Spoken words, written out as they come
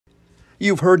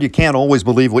You've heard you can't always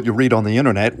believe what you read on the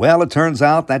internet. Well, it turns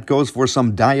out that goes for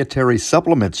some dietary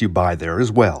supplements you buy there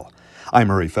as well. I'm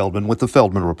Murray Feldman with the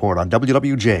Feldman Report on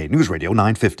WWJ News Radio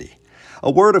 950. A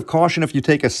word of caution if you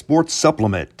take a sports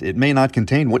supplement. It may not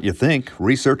contain what you think.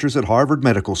 Researchers at Harvard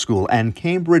Medical School and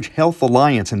Cambridge Health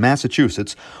Alliance in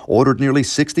Massachusetts ordered nearly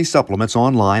 60 supplements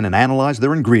online and analyzed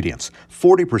their ingredients.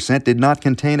 40% did not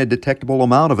contain a detectable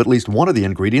amount of at least one of the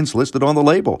ingredients listed on the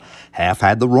label. Half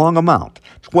had the wrong amount.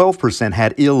 12%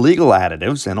 had illegal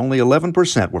additives, and only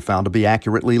 11% were found to be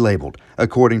accurately labeled,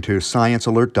 according to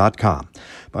ScienceAlert.com.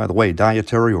 By the way,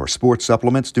 dietary or sports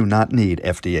supplements do not need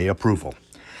FDA approval.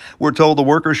 We're told the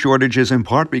worker shortage is in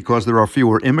part because there are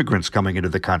fewer immigrants coming into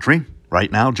the country.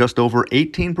 Right now, just over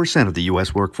 18% of the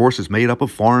U.S. workforce is made up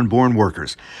of foreign-born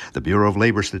workers. The Bureau of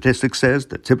Labor Statistics says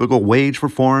the typical wage for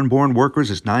foreign-born workers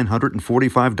is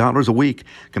 $945 a week,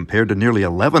 compared to nearly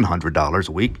 $1,100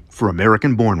 a week for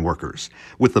American-born workers.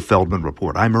 With the Feldman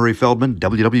Report, I'm Murray Feldman,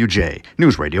 WWJ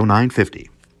News Radio 950.